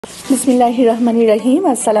বিসমিল্লাহির রহমানির রহিম।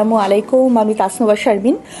 আসসালামু আলাইকুম। আমি তাসনুবা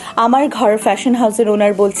শারমিন, আমার ঘর ফ্যাশন হাউসের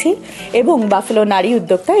ওনার বলছি এবং বাফেলো নারী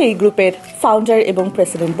উদ্যোক্তা এই গ্রুপের ফাউন্ডার এবং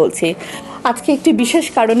প্রেসিডেন্ট বলছি। আজকে একটি বিশেষ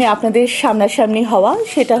কারণে আপনাদের সামনাসামনি হওয়া,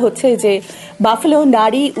 সেটা হচ্ছে যে বাফেলো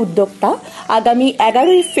নারী উদ্যোক্তা আগামী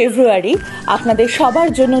 11ই ফেব্রুয়ারি আপনাদের সবার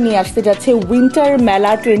জন্য নিয়ে আসতে যাচ্ছে উইন্টার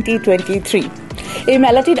মেলা 2023। এই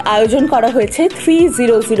মেলাটির আয়োজন করা হয়েছে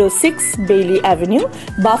 3006 বেইলি অ্যাভিনিউ,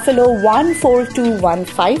 বাফেলো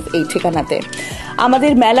 14215 এই ঠিকানাতে।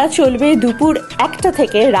 আমাদের মেলা চলবে দুপুর 1টা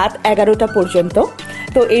থেকে রাত 11টা পর্যন্ত।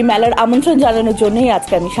 তো এই মেলার আমন্ত্রণ জানানোর জন্যই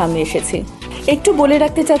আজকে আমি সামনে এসেছি। একটু বলে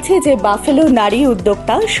রাখতে চাচ্ছি যে বাফেলো নারী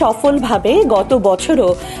উদ্যোক্তা সফলভাবে গত বছরও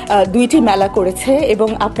 2টি মেলা করেছে এবং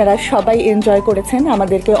আপনারা সবাই এনজয় করেছেন,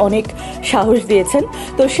 আমাদেরকে অনেক সাহস দিয়েছেন।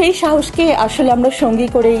 তো সেই সাহসকে আসলে আমরা সঙ্গী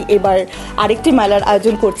করেই এবার আরেকটি মেলার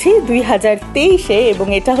আয়োজন করছি 2023-এ, এবং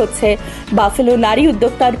এটা হচ্ছে বাফেলো নারী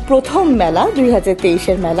উদ্যোক্তার প্রথম মেলা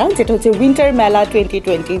 2023-এর মেলা, যেটা হচ্ছে উইন্টার মেলা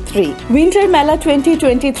 2023। উইন্টার মেলা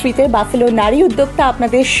 2023-তে বাফেলো নারী উদ্যোক্তা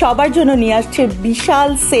আপনাদের সবার জন্য নিয়ে আসছে বিশাল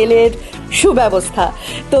সেলের সুব্যবস্থা।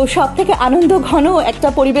 তো সব থেকে আনন্দ ঘন একটা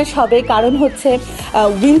পরিবেশ হবে, কারণ হচ্ছে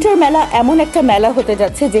উইন্টার মেলা এমন একটা মেলা হতে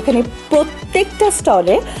যাচ্ছে যেখানে প্রত্যেকটা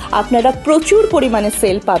স্টলে আপনারা প্রচুর পরিমাণে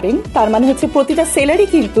সেল পাবেন। তার মানে হচ্ছে প্রতিটা সেলারই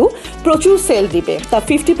কিন্তু প্রচুর সেল দিবে। তা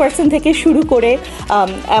 50% থেকে শুরু করে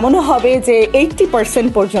এমনও হবে যে 80%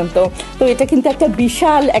 পর্যন্ত। তো এটা কিন্তু একটা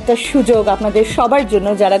বিশাল একটা সুযোগ আপনাদের সবার জন্য,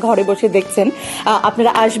 যারা ঘরে বসে দেখছেন।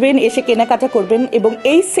 আপনারা আসবেন, এসে কেনাকাটা করবেন, এবং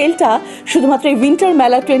এই সেলটা শুধুমাত্র এই উইন্টার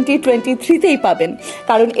মেলা 2023-তেই পাবেন,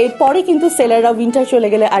 কারণ এরপরে কিন্তু সেলাররা উইন্টার চলে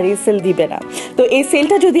গেলে আর এই সেল দিবে না। তো এই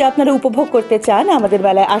সেলটা যদি আপনারা উপভোগ করতে চান, আমাদের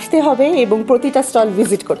মেলায় আসতে হবে এবং প্রতিটা স্টল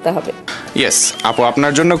ভিজিট করতে হবে। ইয়েস আপু,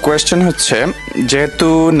 আপনার জন্য কোয়েশ্চেন হচ্ছে, যেহেতু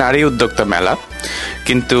নারী উদ্যোক্তা মেলা,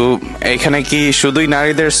 কিন্তু এখানে কি শুধুই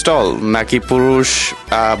নারীদের স্টল নাকি পুরুষ,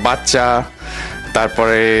 বাচ্চা,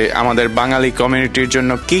 তারপরে আমাদের বাঙালি কমিউনিটির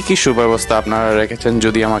জন্য কি কি সুব্যবস্থা আপনারা রেখেছেন,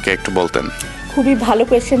 যদি আমাকে একটু বলতেন। খুবই ভালো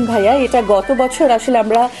কোয়েশ্চেন ভাইয়া। এটা গত বছর আসলে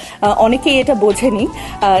আমরা অনেকেই এটা বোঝেনি।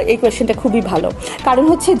 এই কোয়েশ্চেনটা খুবই ভালো, কারণ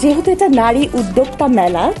হচ্ছে যেহেতু এটা নারী উদ্যোক্তা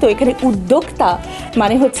মেলা, তো এখানে উদ্যোক্তা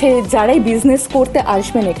মানে হচ্ছে যারাই বিজনেস করতে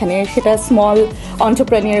আসবেন এখানে, সেটা স্মল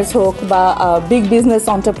অন্টারপ্রেনিয়ার্স হোক বা বিগ বিজনেস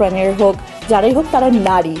অন্টারপ্রেনিয়ার হোক, যারাই হোক তারা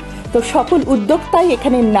নারী। তো সকল উদ্যোক্তাই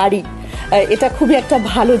এখানে নারী। এটা খুবই একটা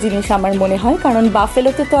ভালো জিনিস আমার মনে হয়, কারণ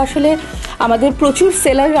বাফেলোতে তো আসলে আমাদের প্রচুর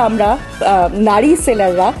সেলাররা, আমরা নারী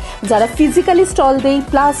সেলাররা যারা ফিজিক্যালি স্টল দেই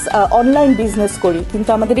প্লাস অনলাইন বিজনেস করি, কিন্তু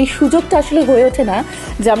আমাদের এই সুযোগটা আসলে হয়ে ওঠে না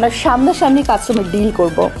যে আমরা সামনাসামনি কাস্টমার ডিল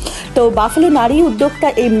করব। তো বাফেলো নারী উদ্যোক্তা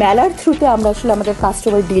এই মেলার থ্রুতে আমরা আসলে আমাদের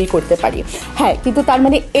কাস্টমার ডিল করতে পারি। হ্যাঁ, কিন্তু তার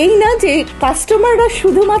মানে এই না যে কাস্টমাররা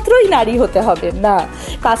শুধুমাত্রই নারী হতে হবে, না।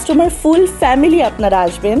 কাস্টমার ফুল ফ্যামিলি আপনারা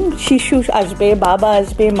আসবেন, শিশু আসবে, বাবা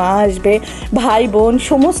আসবে, মা আসবে, ভাই বোন,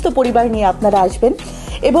 সমস্ত পরিবার নিয়ে আপনারা আসবেন।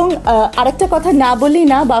 এবং আরেকটা কথা না বললেই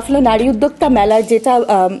না, বাফেলো নারী উদ্যোক্তা মেলার যেটা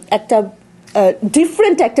একটা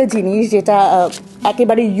ডিফারেন্ট একটা জিনিস, যেটা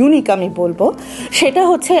একেবারে ইউনিক আমি বলবো, সেটা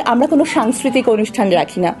হচ্ছে আমরা কোনো সাংস্কৃতিক অনুষ্ঠান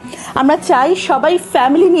রাখি না। আমরা চাই সবাই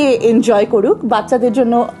ফ্যামিলি নিয়ে এনজয় করুক। বাচ্চাদের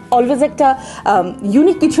জন্য অলওয়েজ একটা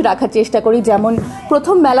ইউনিক কিছু রাখার চেষ্টা করি। যেমন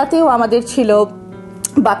প্রথম মেলাতেও আমাদের ছিল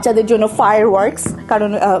বাচ্চাদের জন্য ফায়ার ওয়ার্কস,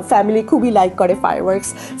 কারণ ফ্যামিলি খুবই লাইক করে ফায়ার ওয়ার্কস।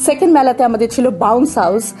 সেকেন্ড মেলাতে আমাদের ছিল বাউন্স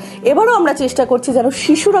হাউস। এবারও আমরা চেষ্টা করছি যেন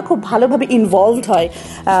শিশুরা খুব ভালোভাবে ইনভলভড হয়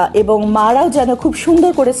এবং মারাও যেন খুব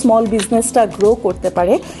সুন্দর করে স্মল বিজনেসটা গ্রো করতে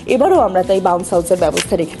পারে। এবারও আমরা তাই বাউন্স হাউসের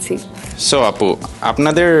ব্যবস্থা রেখেছি। সো আপু,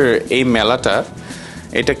 আপনাদের এই মেলাটা,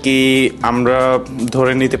 এটা কি আমরা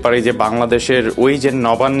ধরে নিতে পারি যে বাংলাদেশের ওই যে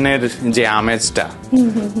নবান্নের যে আমেজটা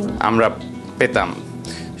আমরা পেতাম,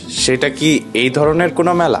 সেটা কি এই ধরনের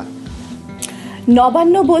কোনো মেলা?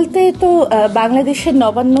 নবান্ন বলতে তো বাংলাদেশের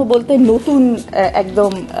নবান্ন বলতে নতুন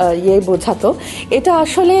একদম বোঝাতো। এটা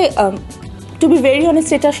আসলে টু বি ভেরি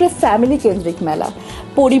অনেস্ট, এটা আসলে ফ্যামিলি কেন্দ্রিক মেলা।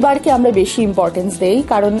 পরিবারকে আমরা বেশি ইম্পর্টেন্স দেই,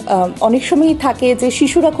 কারণ অনেক সময়ই থাকে যে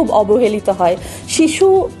শিশুরা খুব অবহেলিত হয়। শিশু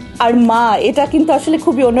আর মা, এটা কিন্তু আসলে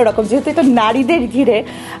খুবই অন্যরকম। যেহেতু এটা নারীদের ঘিরে,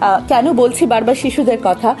 কেন বলছি বারবার শিশুদের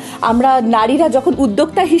কথা, আমরা নারীরা যখন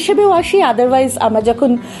উদ্যোক্তা হিসেবেও আসি, আদারওয়াইজ আমরা যখন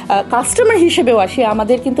কাস্টমার হিসেবেও আসি,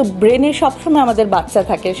 আমাদের কিন্তু ব্রেনে সবসময় আমাদের বাচ্চা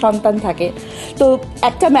থাকে, সন্তান থাকে। তো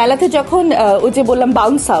একটা মেলাতে যখন ওই যে বললাম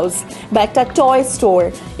বাউন্স হাউস বা একটা টয় স্টোর,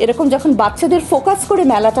 এরকম যখন বাচ্চাদের ফোকাস করে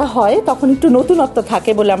মেলাটা হয়, তখন একটু নতুনত্ব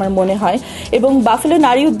থাকে বলে আমার মনে হয়। এবং বাফেলো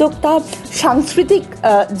নারী উদ্যোক্তা সাংস্কৃতিক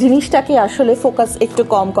জিনিসটাকে আসলে ফোকাস একটু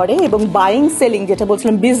কম করে, এবং বাইং সেলিং যেটা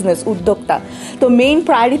বলছিলাম বিজনেস উদ্যোক্তা, তো মেইন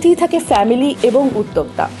প্রায়োরিটি থাকে ফ্যামিলি এবং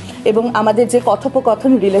উদ্যোক্তা। এবং আমাদের যে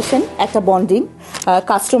কথোপকথন রিলেশন, একটা বন্ডিং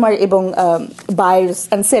কাস্টমার এবং বায়ার্স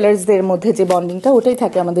অ্যান্ড সেলার্সদের মধ্যে যে বন্ডিংটা, ওটাই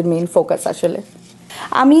থাকে আমাদের মেইন ফোকাস আসলে।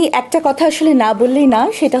 আমি একটা কথা আসলে না বললেই না,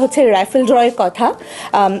 সেটা হচ্ছে র্যাফেল ড্রয়ের কথা।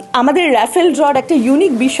 আমাদের র্যাফেল ড্রর একটা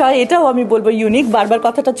ইউনিক বিষয়, এটাও আমি বলবো ইউনিক, বারবার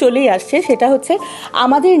কথাটা চলেই আসছে, সেটা হচ্ছে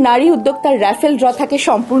আমাদের নারী উদ্যোক্তার র্যাফেল ড্র থাকে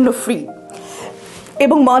সম্পূর্ণ ফ্রি।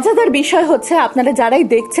 এবং মজাদার বিষয় হচ্ছে আপনারা যারাই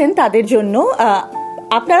দেখছেন তাদের জন্য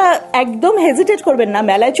আপনারা একদম হেজিটেট করবেন না,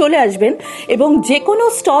 মেলায় চলে আসবেন এবং যে কোনো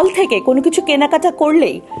স্টল থেকে কোনো কিছু কেনাকাটা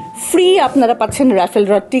করলেই ফ্রি আপনারা পাচ্ছেন র্যাফেল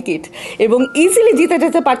ড্র টিকিট এবং ইজিলি জিতে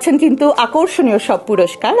যেতে পারছেন কিন্তু আকর্ষণীয় সব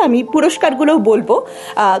পুরস্কার। আমি পুরস্কারগুলোও বলবো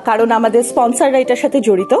কারণ আমাদের স্পন্সররা এটার সাথে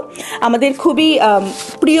জড়িত, আমাদের খুবই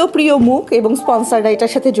প্রিয় প্রিয় মুখ এবং স্পন্সররা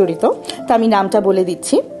এটার সাথে জড়িত, তা আমি নামটা বলে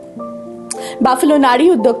দিচ্ছি। বাফেলো নারী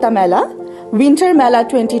উদ্যোক্তা মেলা, উইন্টার মেলা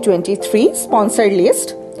 2023 sponsor list,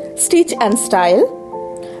 stitch and style,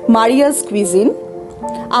 Maria's cuisine,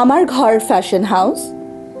 আমার ঘর fashion house,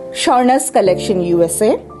 স্বর্ণাস collection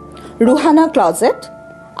USA, Ruhana closet,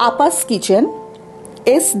 আপাস kitchen,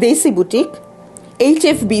 S দেসি boutique,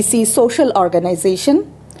 HFBC social organisation,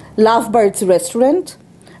 লাভ বার্ডস রেস্টুরেন্ট,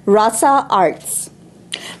 রাসা আর্টস।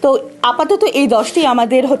 তো আপাতত এই 10টি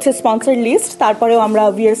আমাদের হচ্ছে স্পন্সর লিস্ট, তারপরেও আমরা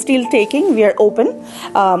we are still taking, we are open,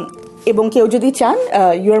 এবং কেউ যদি চান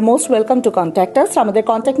you R most welcome to contact us. আমাদের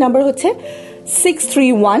কন্ট্যাক্ট নাম্বার হচ্ছে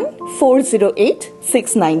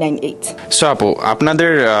 6314086998। সো আপু,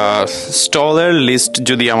 আপনাদের স্টলের লিস্ট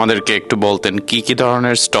যদি আমাদেরকে একটু বলতেন, কি কি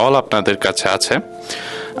ধরনের স্টল আপনাদের কাছে আছে,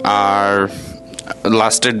 আর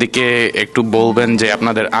লাস্টের দিকে একটু বলবেন যে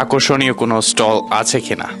আপনাদের আকর্ষণীয় কোনো স্টল আছে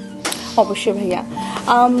কিনা। অবশ্যই ভাইয়া,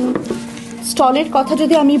 স্টলের কথা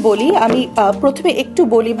যদি আমি বলি, আমি প্রথমে একটু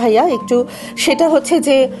বলি ভাইয়া একটু, সেটা হচ্ছে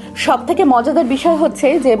যে সব থেকে মজাদার বিষয় হচ্ছে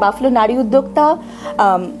যে বাফেলো নারী উদ্যোক্তা,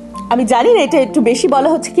 আমি জানি না এটা একটু বেশি বলা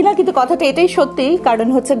হচ্ছে কিনা, কিন্তু কথাটা এটাই সত্যি, কারণ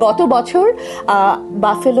হচ্ছে গত বছর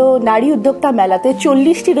বাফেলো নারী উদ্যোক্তা মেলাতে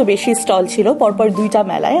 40টিরও বেশি স্টল ছিল পরপর 2টা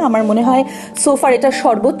মেলায়। আমার মনে হয় সোফার এটা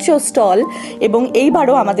সর্বোচ্চ স্টল এবং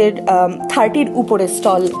এইবারও আমাদের 30র উপরে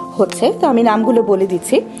স্টল হচ্ছে। তো আমি নামগুলো বলে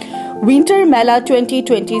দিচ্ছি। উইন্টার মেলা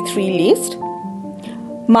 2023 list,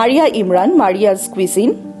 Maria Imran, Maria's cuisine,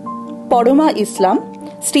 Parama Islam,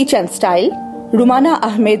 stitch and style, Rumana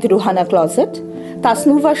Ahmed, Ruhana closet,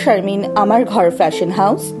 Tasnuva Sharmin, আমার ঘর fashion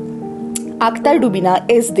house, Akter Rubina,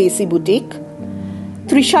 S দেসি boutique,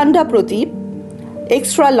 ত্রিশান্ডা Pradip,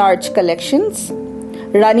 extra large collections,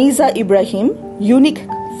 রানিজা Ibrahim, unique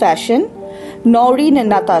fashion, Nowrin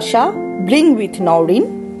Natasha, bling with Nowrin,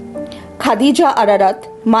 Khadija আরারাত,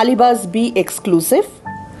 মালিবাস B exclusive,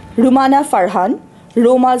 Rumana Farhan,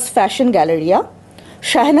 রোমাজ fashion Galleria,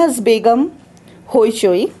 Shahnaz Begum,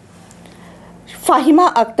 Hoichoi, Fahima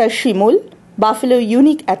Akter Shimul, buffalo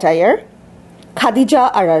unique attire, Khadija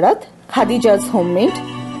আরারাত, খাদিজাজ homemade,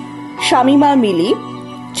 Shamima milli,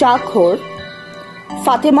 চাখোর,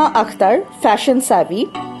 Fatema Akhtar, fashion Savi,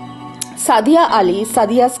 Sadia Ali,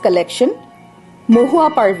 Sadia's collection, Mahua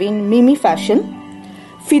Parvin, Mimi fashion,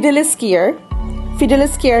 ফিডেলিস care.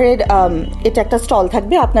 ফিডেলিস কেয়ারের এটা একটা stall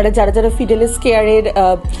থাকবে, আপনারা যারা যারা ফিডেলিস কেয়ারের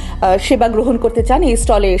সেবা গ্রহণ করতে চান এই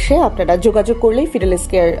স্টলে এসে আপনারা যোগাযোগ করলেই ফিডেলিস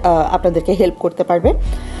কেয়ার আপনাদেরকে হেল্প করতে পারবে।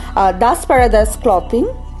 Das প্যারাদাস clothing,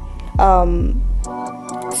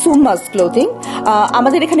 Suma's clothing.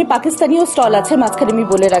 আমাদের এখানে পাকিস্তানিও স্টল আছে, মাঝখানে আমি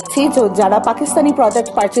বলে রাখছি, তো যারা পাকিস্তানি প্রোডাক্ট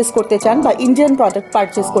পারচেস করতে চান বা ইন্ডিয়ান প্রোডাক্ট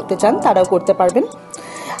পারচেস করতে চান তারাও করতে পারবেন।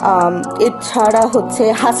 এছাড়া হচ্ছে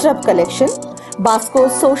হাসরাব collection, বাস্কো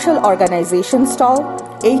social organisation stall,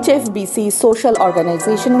 HFBC social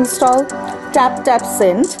organisational stall, tap tap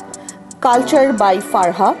Saint, culture by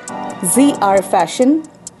Farha, ZR fashion,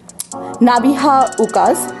 Nabiha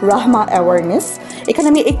উকাস, রাহমা awareness. এখানে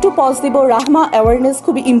আমি একটু পজ দিব, রাহমা অ্যাওয়ারনেস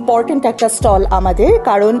খুবই ইম্পর্টেন্ট একটা স্টল আমাদের,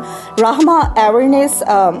 কারণ রাহমা অ্যাওয়ারনেস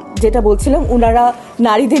যেটা বলছিলাম ওনারা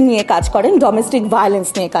নারীদের নিয়ে কাজ করেন, ডোমেস্টিক ভায়োলেন্স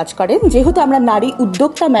নিয়ে কাজ করেন। যেহেতু আমরা নারী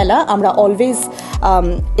উদ্যোক্তা মেলা, আমরা অলওয়েজ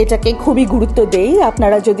এটাকে খুবই গুরুত্ব দেই।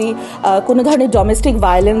 আপনারা যদি কোনো ধরনের ডোমেস্টিক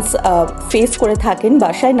ভায়োলেন্স ফেস করে থাকেন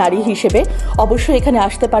বাসায় নারী হিসেবে, অবশ্যই এখানে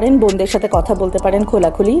আসতে পারেন, বোনদের সাথে কথা বলতে পারেন,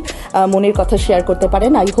 খোলাখুলি মনের কথা শেয়ার করতে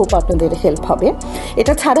পারেন। আই হোপ আপনাদের হেল্প হবে।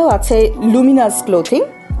 এটা ছাড়াও আছে লুমিনাস ক্লোথিং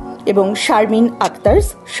এবং শারমিন আক্তারস,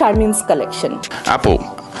 শারমিনস কালেকশন। আপু,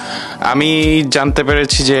 আমি জানতে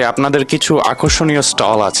পেরেছি যে আপনাদের কিছু আকর্ষণীয়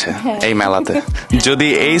স্টল আছে এই মেলাতে, যদি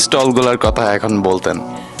এই স্টলগুলোর কথা এখন বলতেন।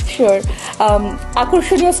 শিওর।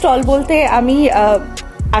 আকর্ষণীয় স্টল বলতে আমি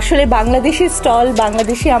আসলে বাংলাদেশি স্টল,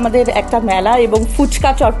 বাংলাদেশি আমাদের একটা মেলা, এবং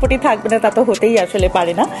ফুচকা চটপটি থাকবে না তা তো হতেই আসলে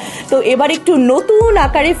পারে না। তো এবার একটু নতুন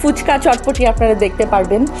আকারে ফুচকা চটপটি আপনারা দেখতে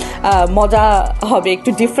পারবেন, মজা হবে, একটু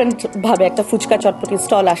ডিফারেন্ট ভাবে একটা ফুচকা চটপটি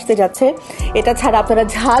স্টল আসতে যাচ্ছে। এটা ছাড়া আপনারা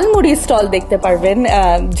ঝালমুড়ি স্টল দেখতে পারবেন।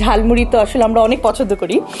 ঝালমুড়ি তো আসলে আমরা অনেক পছন্দ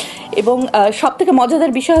করি, এবং সব থেকে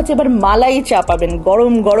মজাদার বিষয় হচ্ছে এবার মালাই চা পাবেন,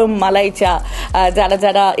 গরম গরম মালাই চা। যারা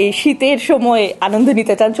যারা এই শীতের সময় আনন্দ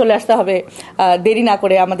নিতে চান চলে আসতে হবে দেরি না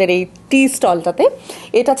করে আমাদের এই টি স্টলটাতে।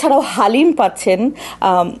 এটা ছাড়াও হালিম পাচ্ছেন,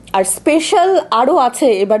 আর স্পেশাল আরও আছে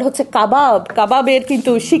এবার হচ্ছে কাবাবের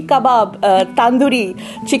কিন্তু শিক কাবাব, তান্দুরি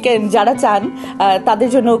চিকেন যারা চান তাদের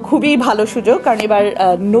জন্য খুবই ভালো সুযোগ, কারণ এবার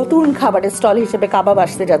নতুন খাবারের স্টল হিসেবে কাবাব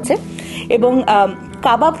আসতে যাচ্ছে। এবং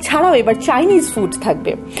কাবাব ছাড়াও এবার চাইনিজ ফুড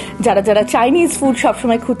থাকবে। যারা যারা চাইনিজ ফুড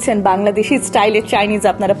সবসময় খুঁজছেন, বাংলাদেশি স্টাইলের চাইনিজ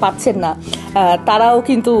আপনারা পাচ্ছেন না, তারাও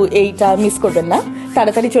কিন্তু এইটা মিস করবেন না,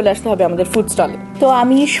 তাড়াতাড়ি চলে আসতে হবে আমাদের ফুড স্টলে। তো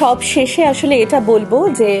আমি সব শেষে আসলে এটা বলবো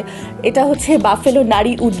যে এটা হচ্ছে বাফেলো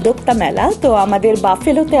নারী উদ্যোক্তা মেলা। তো আমাদের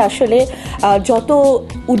বাফেলোতে আসলে যত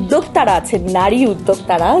উদ্যোক্তারা আছেন, নারী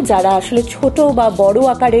উদ্যোক্তারা যারা আসলে ছোট বা বড়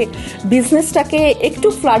আকারে বিজনেসটাকে একটু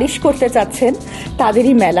ফ্লারিশ করতে চাচ্ছেন,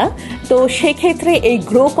 তাদেরই মেলা। তো সেক্ষেত্রে এই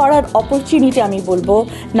গ্রো করার অপরচুনিটি আমি বলবো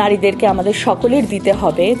নারীদেরকে আমাদের সকলের দিতে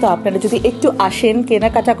হবে। তো আপনারা যদি একটু আসেন,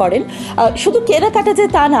 কেনাকাটা করেন, শুধু কেনাকাটা যে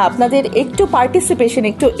তা না, আপনাদের একটু পার্টিসিপেশন,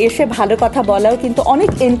 একটু এসে ভালো কথা বলাও কিন্তু অনেক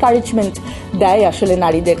এনকারেজমেন্ট দেয় আসলে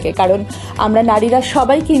নারীদেরকে। কারণ আমরা নারীরা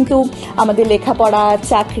সবাই কিন্তু আমাদের লেখাপড়া,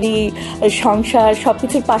 চাকরি, সংসার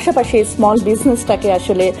সবকিছুর পাশাপাশি স্মল বিজনেসটাকে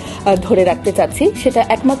আসলে ধরে রাখতে চাচ্ছি। সেটা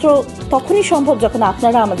একমাত্র তখনই সম্ভব যখন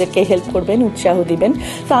আপনারা আমাদেরকে হেল্প করবেন, উৎসাহ দিবেন।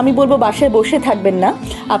 তো আমি বলবো বাসায় বসে থাকবেন না,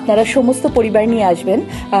 আপনারা সমস্ত পরিবার নিয়ে আসবেন।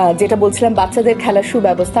 যেটা বলছিলাম, বাচ্চাদের খেলার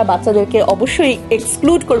সুব্যবস্থা, বাচ্চাদেরকে অবশ্যই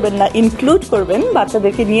এক্সক্লুড করবেন না, ইনক্লুড করবেন,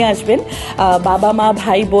 বাচ্চাদেরকে নিয়ে আসবেন। বাবা মা,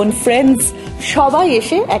 ভাই বোন, ফ্রেন্ডস সবাই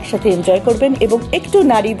এসে একসাথে এনজয় করবেন, এবং একটু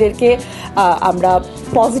নারীদেরকে আমরা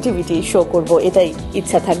পজিটিভিটি শো করব, এটাই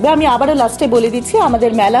ইচ্ছা থাকবে। আমি আবারও লাস্টে বলে দিচ্ছি,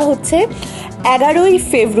 আমাদের মেলা হচ্ছে 11ই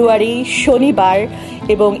ফেব্রুয়ারি শনিবার,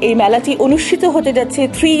 এবং এই মেলাটি অনুষ্ঠিত হতে যাচ্ছে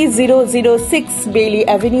 3006 বেইলি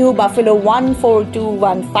অ্যাভিনিউ, বাফেলো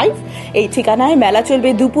 14215 এই ঠিকানায়। মেলা চলবে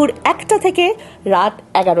দুপুর 1টা থেকে রাত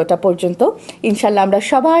 11টা পর্যন্ত। ইনশাল্লাহ আমরা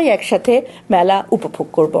সবাই একসাথে মেলা উপভোগ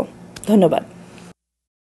করব। ধন্যবাদ।